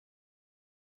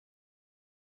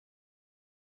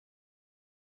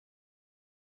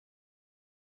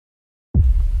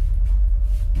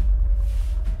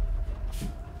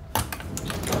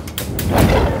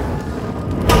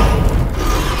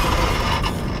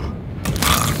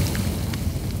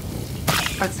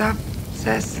What's up,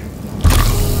 sis?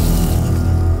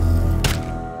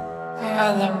 I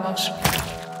had the most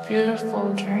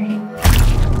beautiful dream.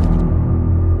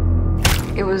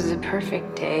 It was the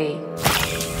perfect day.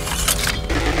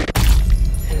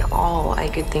 And all I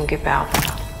could think about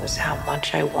was how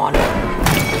much I wanted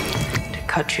to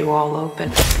cut you all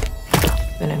open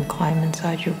and then climb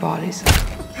inside your bodies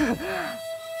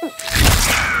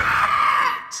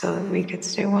so that we could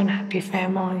stay one happy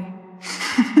family.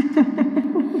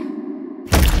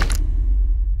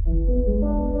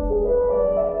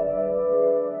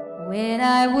 When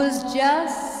I was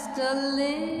just a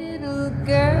little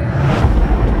girl,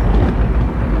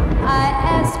 I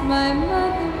asked my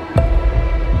mother,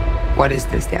 What is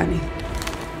this, Danny?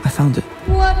 I found it.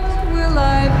 what will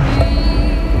I be?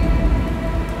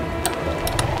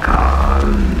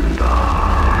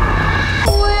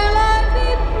 Will I be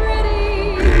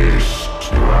pretty?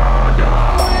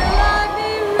 Will I be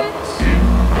rich?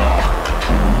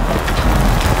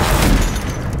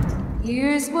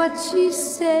 Here's what she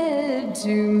said to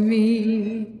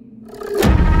me.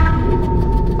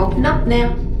 Open up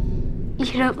now. You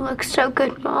don't look so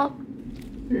good, Mom.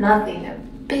 Nothing a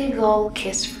big old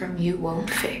kiss from you won't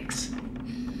fix.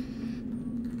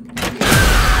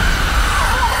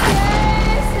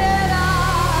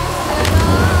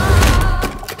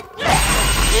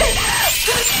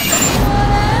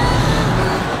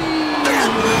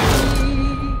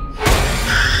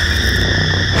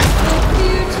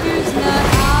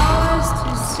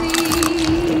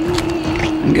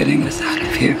 I'm getting us out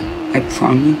of here. I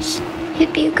promise.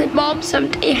 You'd be a good mom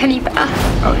someday, Honeybell.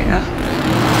 Oh, yeah?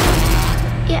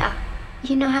 Yeah,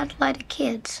 you know how to lie to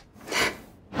kids.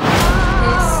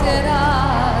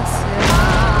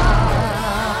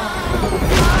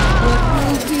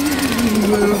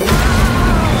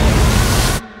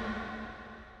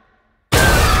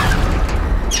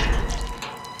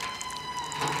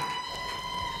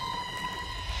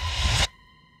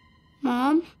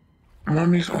 Mom?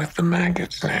 Mommy's with the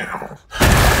maggots now.